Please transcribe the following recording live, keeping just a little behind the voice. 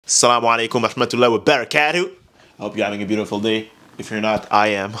Assalamu alaikum warahmatullahi wabarakatuh. I hope you're having a beautiful day. If you're not, I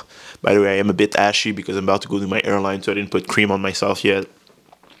am. By the way, I am a bit ashy because I'm about to go to my airline, so I didn't put cream on myself yet.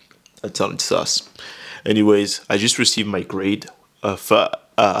 That's telling sus. Anyways, I just received my grade of the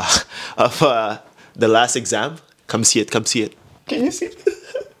last exam. Come see it, come see it. Can you see it?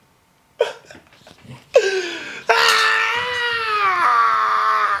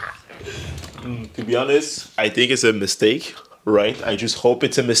 To be honest, I think it's a mistake, right? I just hope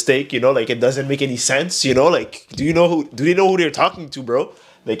it's a mistake, like it doesn't make any sense, like do they know who they're talking to, bro?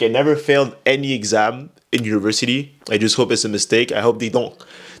 Like I never failed any exam in university. I just hope it's a mistake. I hope they don't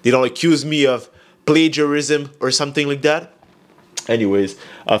accuse me of plagiarism or something like that. Anyways,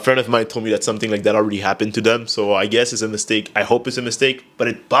 a friend of mine told me that something like that already happened to them, so I guess it's a mistake. I hope it's a mistake, but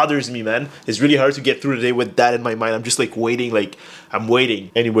it bothers me, man. It's really hard to get through the day with that in my mind. I'm just like waiting, I'm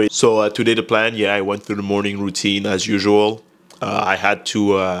waiting. Anyway, so today the plan, I went through the morning routine as usual. I had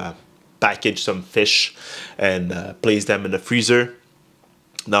to package some fish and place them in the freezer.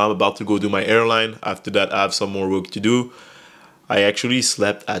 Now I'm about to go do my airline. After that, I have some more work to do. I actually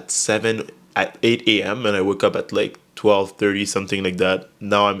slept at 8 a.m. and I woke up at like 12:30, something like that.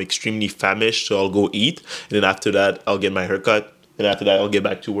 Now I'm extremely famished, so I'll go eat. And then after that, I'll get my haircut. And after that, I'll get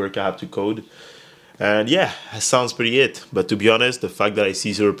back to work. I have to code. And yeah, that sounds pretty it. But to be honest, the fact that I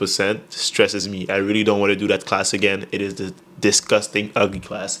see 0% stresses me. I really don't want to do that class again. It is the disgusting, ugly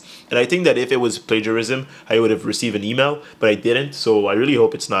class. And I think that if it was plagiarism, I would have received an email, but I didn't. So I really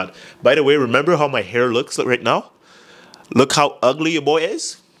hope it's not. By the way, remember how my hair looks right now? Look how ugly your boy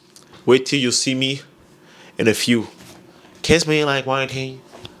is. Wait till you see me in a few. Kiss me like one king.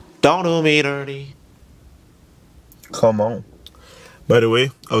 Don't do me dirty. Come on. By the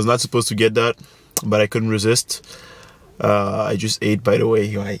way, I was not supposed to get that, but I couldn't resist. I just ate, by the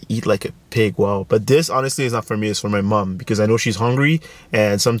way. I eat like a pig, wow. But this, honestly, is not for me. It's for my mom, because I know she's hungry,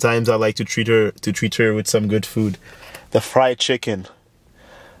 and sometimes I like to treat her with some good food. The fried chicken.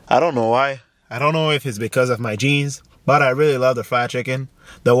 I don't know why. I don't know if it's because of my genes, but I really love the fried chicken.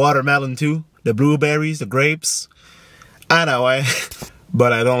 The watermelon, too. The blueberries, the grapes. I know why.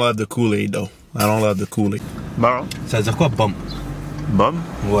 But I don't love the Kool-Aid, though. I don't love the Kool-Aid. Marron? Ça veut dire quoi, bum? Bum?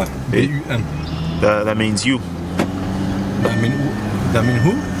 Ouais. B-U-M. That means you. That mean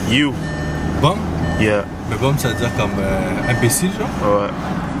who? You. Bum? Yeah. Mais bum, ça veut dire comme imbécile, genre? Ouais.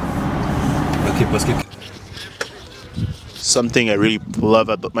 Ok, parce que... Something I really love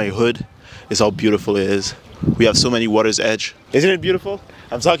about my hood is how beautiful it is. We have so many water's edge. Isn't it beautiful?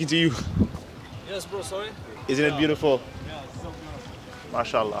 I'm talking to you. Yes, bro, sorry. Isn't it beautiful? Yeah, it's so beautiful.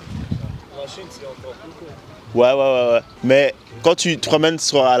 Mashallah. La Chine, c'est encore plus cool. Ouais. Mais quand tu te promènes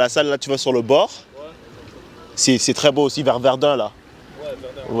à la salle, là, tu vas sur le bord. Ouais. C'est très beau aussi, vers Verdun, là. Ouais,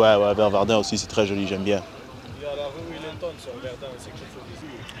 Verdun. Ouais, vers Verdun aussi, c'est très joli, j'aime bien. Il y a la rue Wellington sur Verdun, c'est quelque chose d'ici.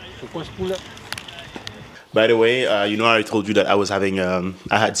 Pourquoi je coule? By the way, I told you that I was having,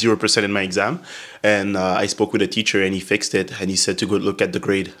 I had 0% in my exam, and I spoke with a teacher and he fixed it, and he said to go look at the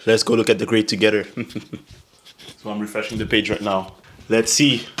grade. Let's go look at the grade together. So I'm refreshing the page right now. Let's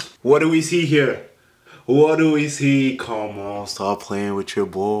see. What do we see here? What do we see? Come on, stop playing with your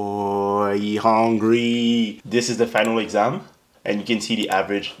boy. He hungry. This is the final exam, and you can see the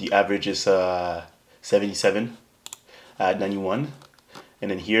average. The average is 77. I had 91,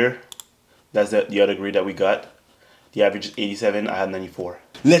 and then here, that's the other grade that we got. The average is 87. I had 94.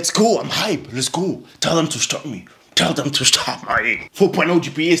 Let's go. I'm hype. Let's go. Tell them to stop me. Tell them to stop me. 4.0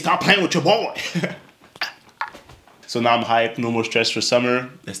 GPA. Stop playing with your boy. So now I'm hype. No more stress for summer.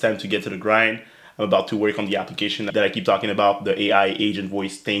 It's time to get to the grind. I'm about to work on the application that I keep talking about, the AI agent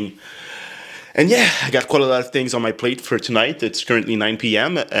voice thing. And yeah, I got quite a lot of things on my plate for tonight. It's currently 9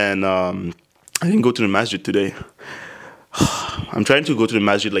 p.m. and I didn't go to the masjid today. I'm trying to go to the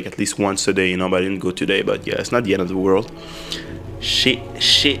masjid like at least once a day, but I didn't go today. But yeah, it's not the end of the world. Shit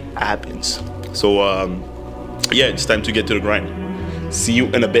happens. So yeah, it's time to get to the grind. See you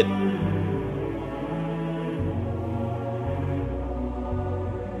in a bit.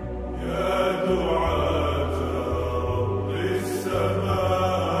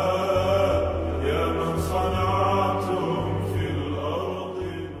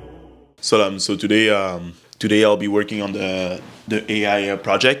 Salam. So today I'll be working on the AI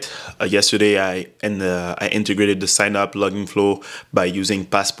project. Yesterday I integrated the sign up login flow by using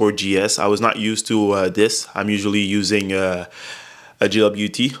Passport.js. I was not used to this. I'm usually using a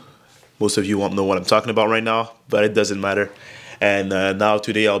JWT. Most of you won't know what I'm talking about right now, but it doesn't matter. And now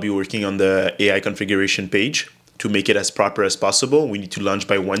today I'll be working on the AI configuration page to make it as proper as possible. We need to launch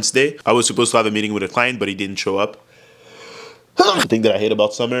by Wednesday. I was supposed to have a meeting with a client, but he didn't show up. The thing that I hate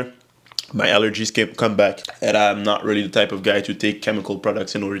about summer, my allergies can come back, and I'm not really the type of guy to take chemical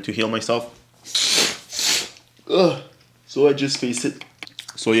products in order to heal myself. Ugh. So I just face it.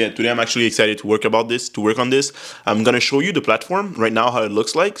 So yeah, today I'm actually excited to work on this. I'm gonna show you the platform right now, how it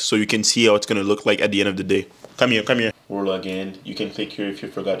looks like, so you can see how it's gonna look like at the end of the day. Come here. We're logged in. You can click here if you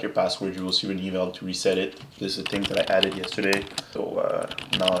forgot your password. You will see an email to reset it. This is a thing that I added yesterday. So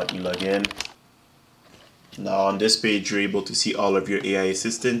now let me log in. Now on this page, you're able to see all of your AI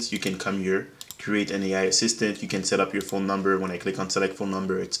assistants. You can come here, create an AI assistant. You can set up your phone number. When I click on select phone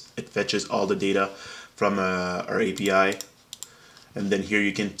number, it fetches all the data from our API. And then here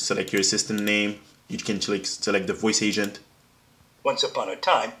you can select your assistant name. You can select the voice agent. Once upon a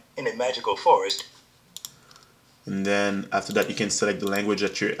time, in a magical forest. And then after that, you can select the language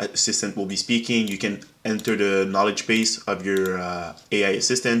that your assistant will be speaking. You can enter the knowledge base of your AI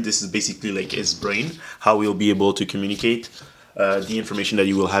assistant. This is basically like his brain, how we'll be able to communicate the information that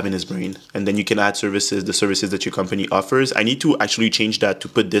you will have in his brain. And then you can add services, the services that your company offers. I need to actually change that to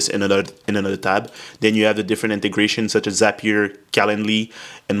put this in another tab. Then you have the different integrations such as Zapier, Calendly,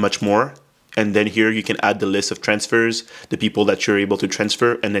 and much more. And then here you can add the list of transfers, the people that you're able to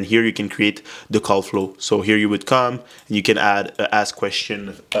transfer, and then here you can create the call flow. So here you would come and you can add ask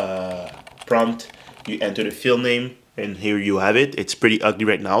question prompt. You enter the field name, and here you have it. It's pretty ugly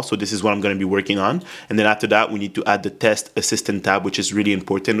right now, so this is what I'm going to be working on. And then after that, we need to add the test assistant tab, which is really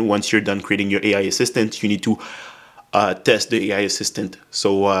important. Once you're done creating your AI assistant, you need to test the AI assistant.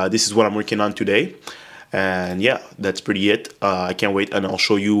 So this is what I'm working on today. And yeah, that's pretty it. I can't wait, and I'll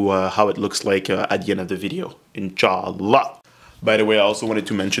show you how it looks like at the end of the video. Inshallah. By the way, I also wanted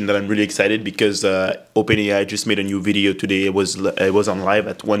to mention that I'm really excited because OpenAI just made a new video today. It was on live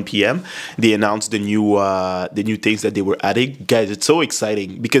at 1 p.m. They announced the new things that they were adding. Guys, it's so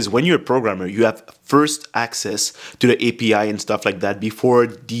exciting because when you're a programmer, you have first access to the API and stuff like that before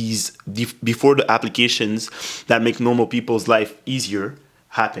the applications that make normal people's life easier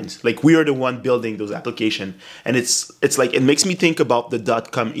happens. Like, we are the one building those applications, and it's like, it makes me think about the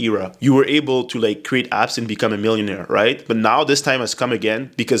 .com era. You were able to like create apps and become a millionaire, right? But now this time has come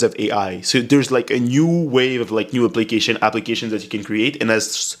again because of AI. So there's like a new wave of like new applications that you can create, and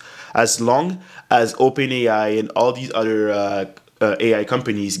as long as OpenAI and all these other AI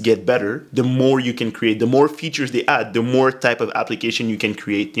companies get better, the more you can create, the more features they add, the more type of application you can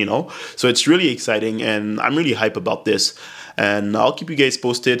create, you know? So it's really exciting, and I'm really hype about this. And I'll keep you guys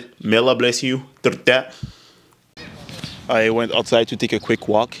posted. May Allah bless you. I went outside to take a quick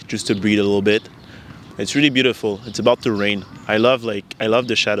walk just to breathe a little bit. It's really beautiful. It's about to rain. I love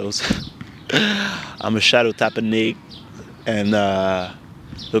the shadows. I'm a shadow type of nigga. And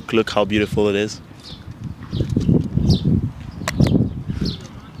look how beautiful it is.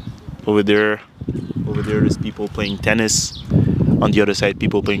 Over there's people playing tennis. On the other side,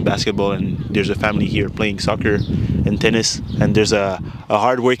 people playing basketball, and there's a family here playing soccer and tennis. And there's a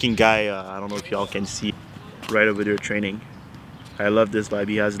hard-working guy, I don't know if y'all can see, right over there training. I love this vibe.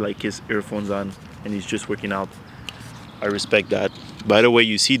 He has like his earphones on, and he's just working out. I respect that. By the way,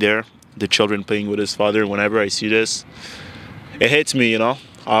 you see there, the children playing with his father. Whenever I see this, it hits me, you know.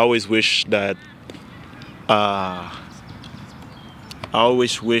 I always wish that I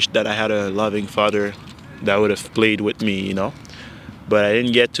had a loving father that would have played with me, you know. But I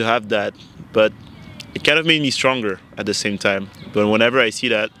didn't get to have that. But it kind of made me stronger at the same time. But whenever I see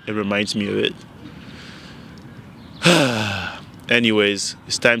that, it reminds me of it. Anyways,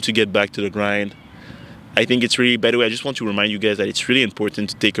 it's time to get back to the grind. I think it's really, by the way, I just want to remind you guys that it's really important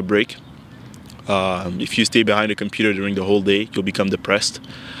to take a break. If you stay behind a computer during the whole day, you'll become depressed.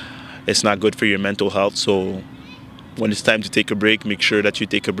 It's not good for your mental health. So when it's time to take a break, make sure that you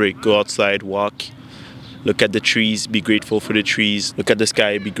take a break. Go outside, walk. Look at the trees, be grateful for the trees. Look at the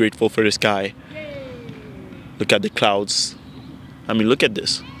sky, be grateful for the sky. Look at the clouds. I mean, look at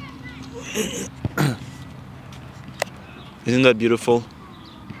this. Isn't that beautiful?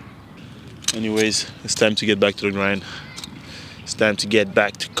 Anyways, it's time to get back to the grind. It's time to get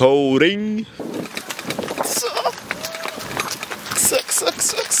back to coding.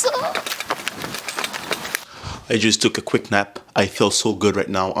 I just took a quick nap. I feel so good right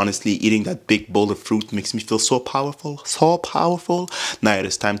now. Honestly, eating that big bowl of fruit makes me feel so powerful, so powerful. Now it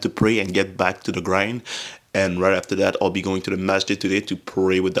is time to pray and get back to the grind. And right after that, I'll be going to the masjid today to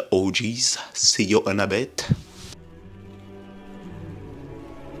pray with the OGs. See you in a bit.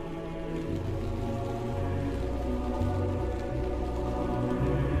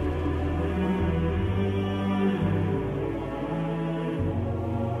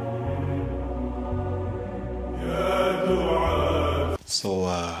 So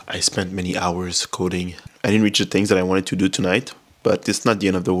I spent many hours coding. I didn't reach the things that I wanted to do tonight, but it's not the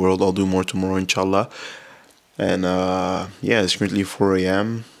end of the world. I'll do more tomorrow, inshallah. And yeah, it's currently 4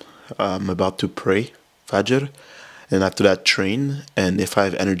 a.m. I'm about to pray Fajr, and after that train, and if I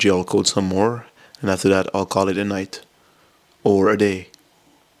have energy I'll code some more, and after that I'll call it a night or a day.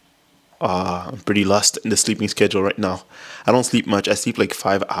 I'm pretty lost in the sleeping schedule right now. I don't sleep much. I sleep like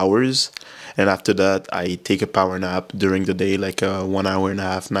 5 hours, and after that I take a power nap during the day, like a 1 hour and a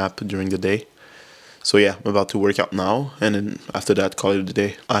half nap during the day. So yeah, I'm about to work out now, and then after that call it a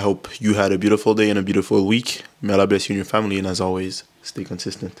day. I hope you had a beautiful day and a beautiful week. May Allah bless you and your family, and as always, stay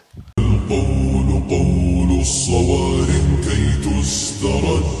consistent. قول الصوارم كي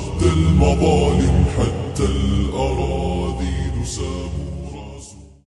تسترد المظالم حتى الأراضي نساب